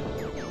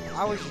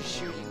 I was just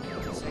shooting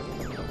for a second.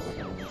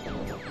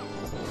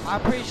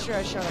 I'm pretty sure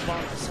I shot a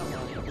bomb at somebody.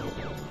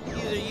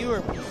 Either you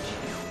or Peach.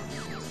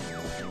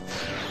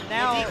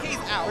 Now, Well,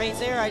 DK's out. right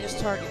there, I just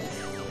targeted.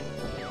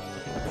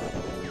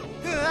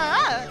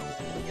 Ah!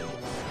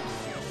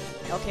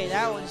 Okay,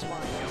 that one's mine.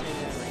 I'll tell you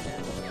that right now.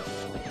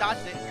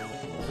 Dodged it.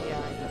 Yeah, I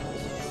know.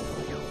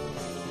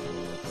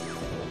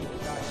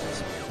 Dodge this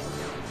one.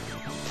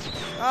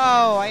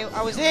 Oh,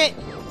 I was hit.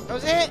 I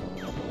was hit.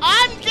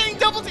 I'm getting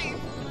double teamed.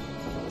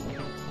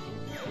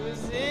 It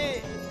was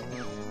it.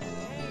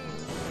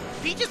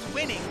 Peach is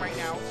winning right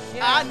now.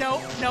 Yeah.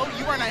 No,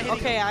 you are not hitting.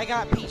 Okay, I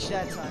got Peach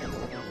that time.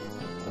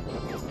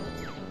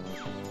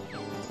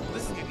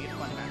 This is gonna be a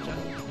fun matchup.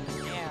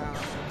 Yeah.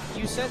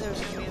 You said there was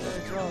gonna be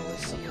another draw.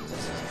 Let's see if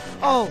this is.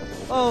 Oh,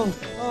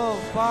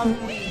 Bobby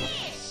Lee.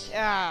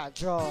 Yeah,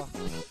 draw. So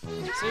you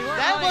weren't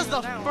That lying was the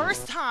on that one.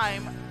 first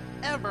time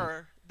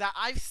ever that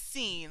I've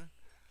seen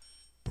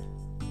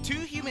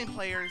 2 human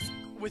players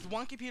with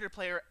 1 computer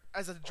player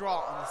as a draw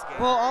on this game.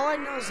 Well, all I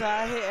know is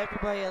that I hit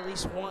everybody at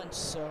least once,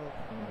 so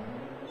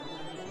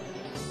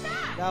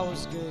that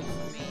was good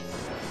for me.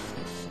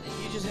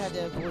 You just had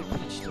to avoid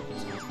Peach the whole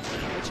time,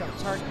 which I'm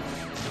targeting,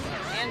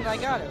 and I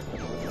got her.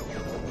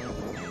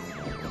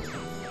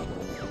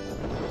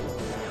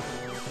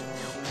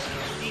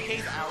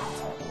 DK's out.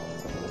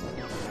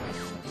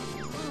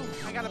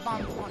 Ooh, I got a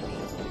bomb on me.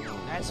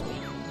 That's me.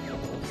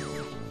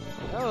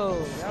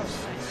 Oh, that was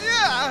nice.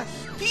 Yeah!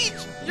 Peach!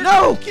 You're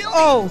No! gonna kill me!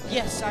 Oh,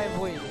 yes, I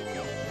avoided it.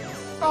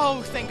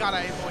 Oh, thank God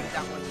I avoided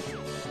that one.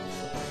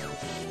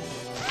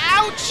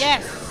 Ouch!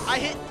 Yes! I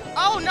hit.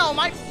 Oh no,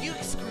 you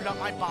screwed up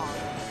my bomb.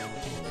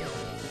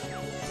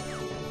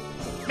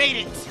 Made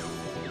it!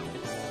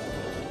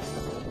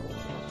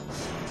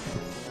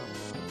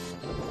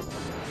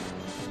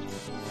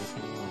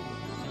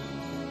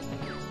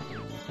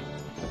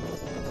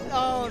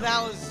 Oh,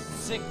 that was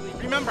sickly.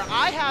 Remember,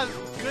 I have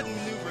good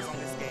maneuvers on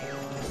this game.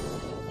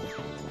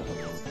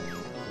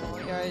 All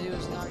I gotta do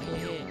is not get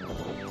hit.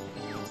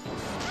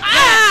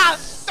 Ah!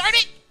 Start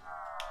it!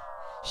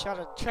 Shot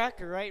a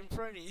tracker right in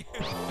front of you.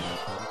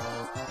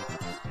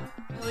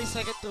 At least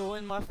I get to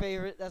win my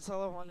favorite. That's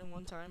all I wanted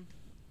one time.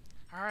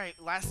 Alright,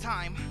 last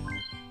time.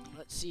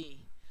 Let's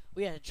see.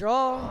 We had a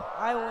draw.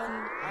 I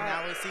won.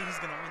 Now let's see who's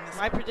gonna win this.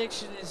 My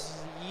prediction is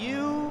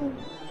you.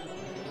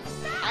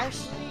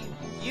 Actually,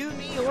 you,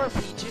 me, or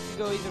Peach. It could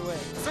go either way.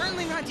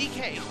 Certainly not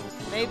DK.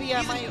 Maybe I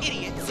He's might. an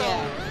idiot. So,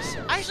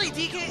 Yeah. actually,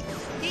 DK,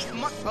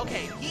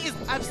 he is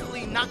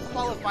absolutely not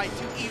qualified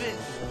to even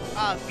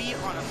be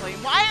on a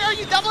plane. Why are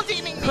you double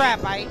teaming me?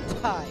 Crap! I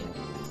died.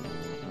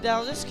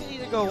 Now this could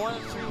either go one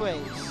of 3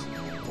 ways.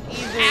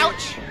 Either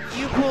Ouch!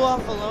 you pull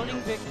off a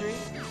loading victory.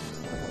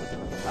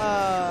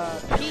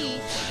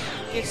 Peach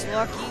gets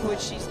lucky,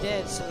 which she's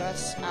dead, so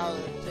that's out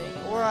of the thing.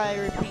 Or I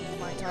repeat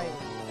my title.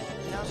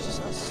 Now it's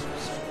just us. So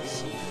let's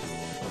see.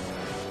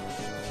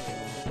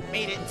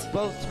 Made it.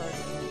 Both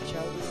targeting each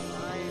other.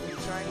 I'm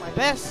trying my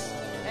best,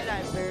 and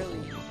I barely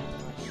hit my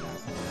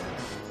shot.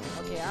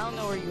 Okay, I don't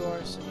know where you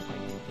are, so you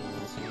might get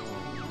this.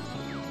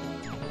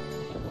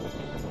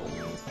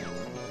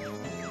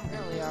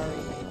 Apparently, I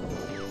already made it.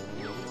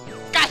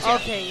 Gotcha!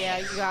 Okay, yeah,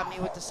 you got me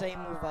with the same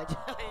move I did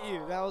to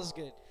you. That was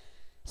good.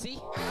 See?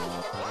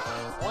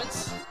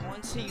 Once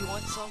he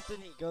wants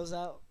something, he goes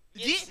out.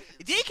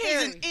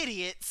 DK's an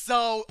idiot,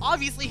 so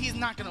obviously he's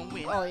not gonna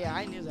win. Oh yeah,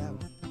 I knew that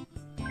one.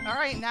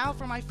 Alright, now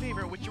for my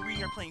favorite, which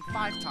we are playing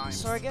 5 times.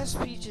 So I guess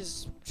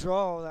Peach's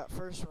draw that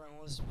first round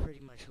was pretty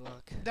much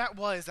luck. That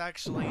was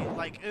actually,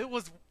 like, it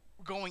was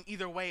going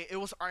either way. It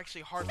was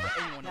actually hard for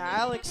anyone to Now win.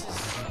 Alex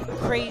is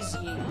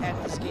crazy at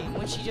this game,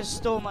 when she just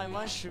stole my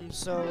mushroom,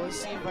 so let's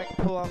see if I can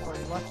pull off our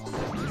lucky.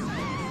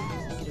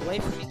 Get away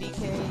from me,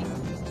 DK.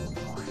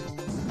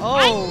 Oh!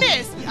 I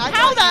missed!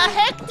 How the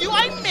heck do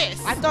I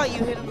miss? I thought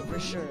you hit him for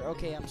sure.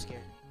 Okay, I'm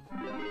scared.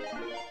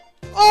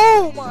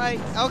 Oh my!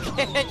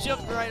 Okay, I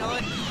jumped right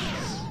on.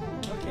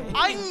 Okay.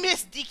 I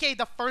missed DK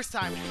the first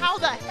time. How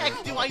the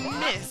heck do I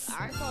miss?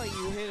 I thought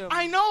you hit him.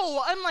 I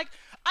know. I'm like,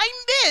 I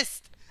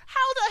missed.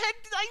 How the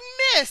heck did I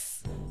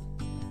miss?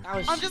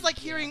 I'm just like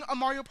hearing a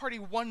Mario Party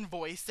 1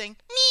 voice saying,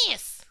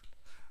 miss.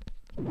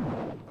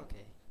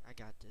 Okay, I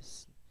got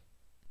this.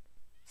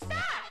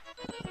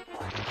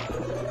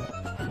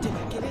 Did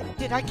I get it?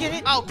 Did I get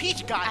it? Oh,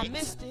 Peach got it. I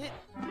missed it.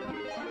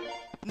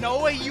 No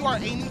way you are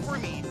aiming for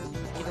me.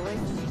 Get away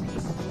from me.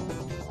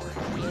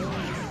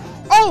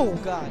 Oh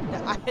god,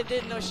 I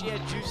didn't know she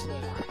had juice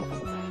left.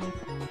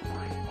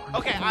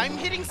 Okay, I'm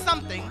hitting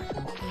something.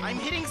 I'm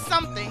hitting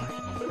something.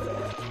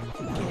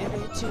 Give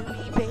it to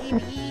me,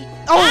 baby.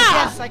 Oh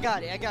yes, I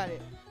got it. I got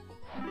it.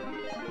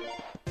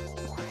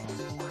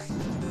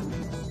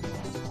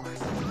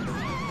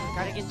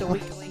 Gotta get the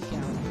weak link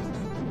out.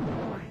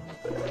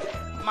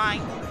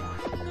 Mine.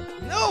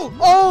 No!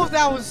 Oh,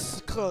 that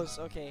was close.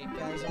 Okay,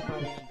 guys, I'm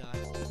probably gonna die.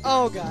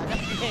 Oh god.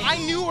 Okay. I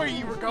knew where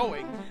you were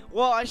going.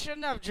 Well, I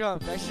shouldn't have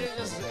jumped. I should have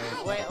just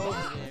went over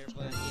there,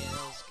 but yeah,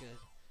 that was good.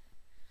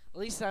 At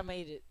least I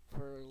made it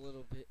for a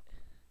little bit.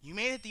 You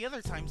made it the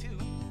other time too.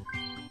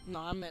 No,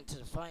 I meant to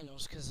the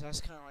finals, because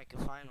that's kind of like a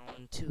final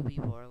and 2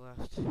 people are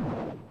left.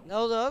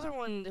 No, the other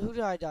one, who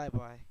did I die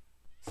by?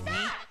 Me?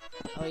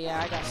 Oh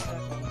yeah, I got stuck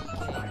on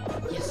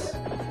DK. Yes.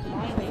 Come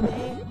on, baby.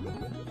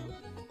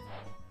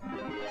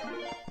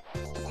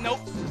 Nope.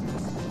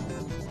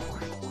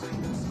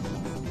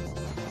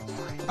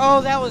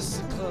 Oh, that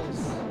was close.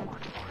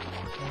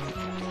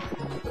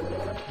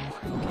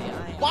 Okay,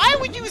 Why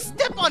would you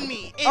step on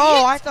me, idiot?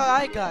 Oh, I thought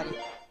I got it.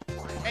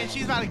 And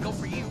she's about to go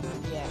for you.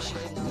 Yeah, she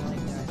did not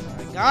like that.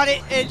 I got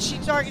it, and she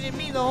targeted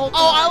me the whole time.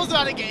 Oh, I was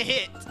about to get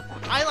hit.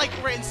 I like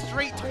ran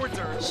straight towards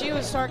her. She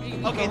was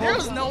targeting me Okay, the there whole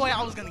was time. no way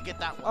I was gonna get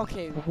that one.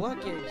 Okay,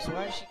 what gives?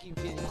 Why does she keep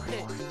getting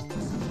hit?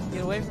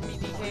 Get away from me,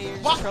 DK. You're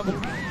in What? trouble.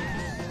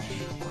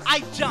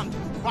 I jumped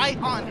right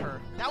on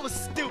her. That was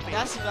stupid.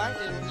 That's what I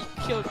did when you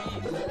killed me.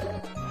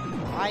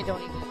 I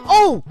don't even.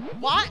 Oh!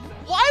 Why?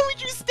 Why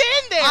would you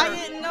stand there? I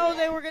didn't know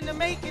they were gonna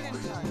make it in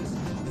time.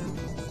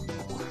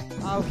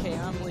 Okay,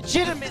 I'm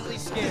legitimately The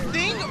scared.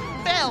 thing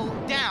fell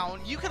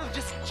down. You could have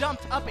just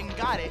jumped up and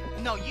got it.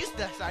 No, you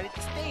decided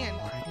to stand.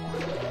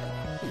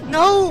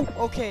 No!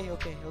 Okay.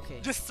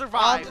 Just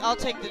survive. I'll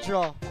take the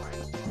draw.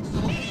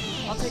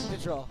 I'll take the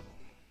draw.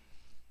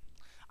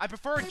 I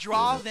prefer a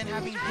draw than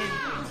having hit.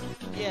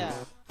 Yeah.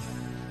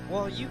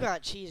 Well, you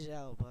got cheesed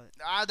out, but.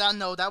 I don't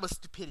know. That was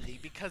stupidity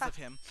because of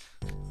him.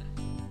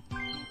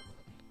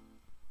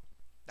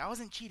 That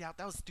wasn't cheat out.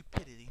 That was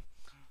stupidity.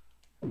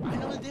 I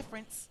know the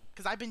difference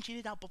because I've been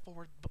cheated out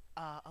before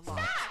a lot.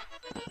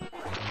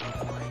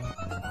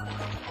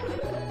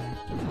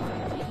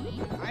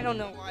 I don't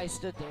know why I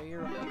stood there.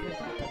 You're right. I could have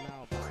got them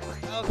out.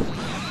 Okay.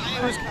 I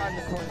was caught in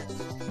the corner.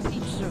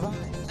 Peach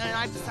survived. And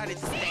I decided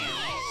to stand.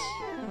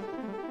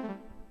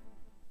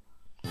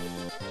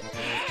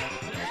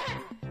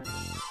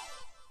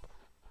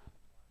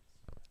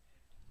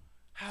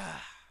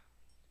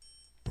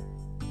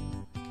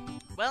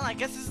 Well, I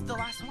guess this is the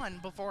last one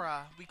before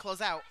we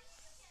close out.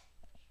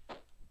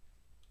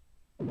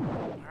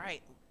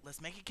 Alright,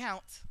 let's make it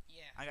count.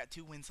 Yeah. I got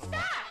 2 wins so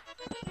far.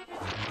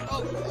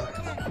 Oh,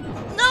 come on.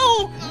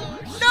 No!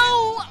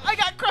 No! I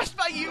got crushed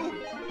by you!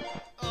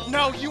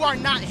 No, you are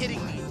not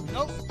hitting me.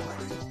 Nope.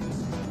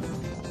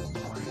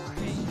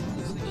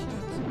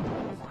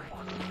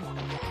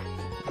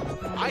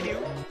 I do.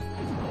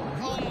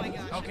 Oh my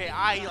gosh. Okay,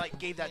 I like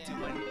gave that to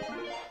him.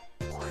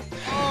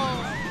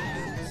 Oh.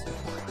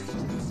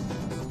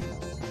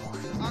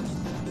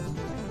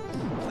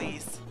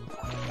 Please.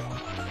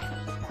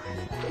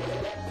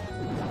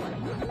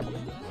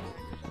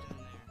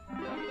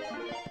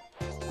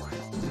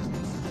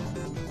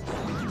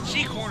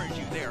 She cornered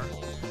you there.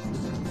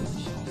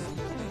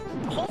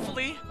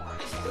 Hopefully.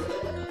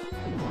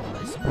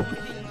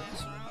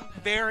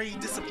 Very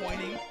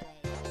disappointing.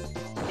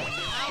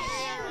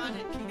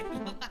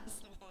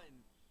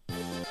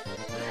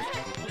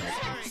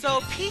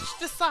 So Peach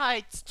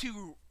decides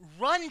to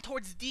run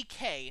towards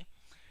DK,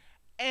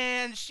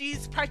 and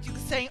she's practically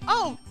saying,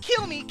 "Oh,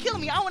 kill me,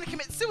 I want to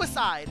commit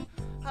suicide."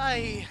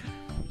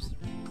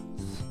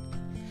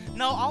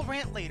 No, I'll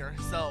rant later.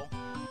 So,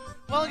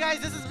 well, guys,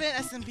 this has been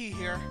SMP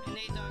here,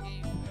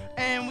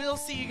 and we'll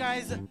see you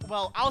guys.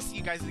 Well, I'll see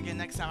you guys again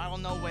next time. I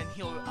don't know when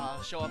he'll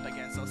show up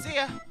again. So, see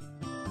ya.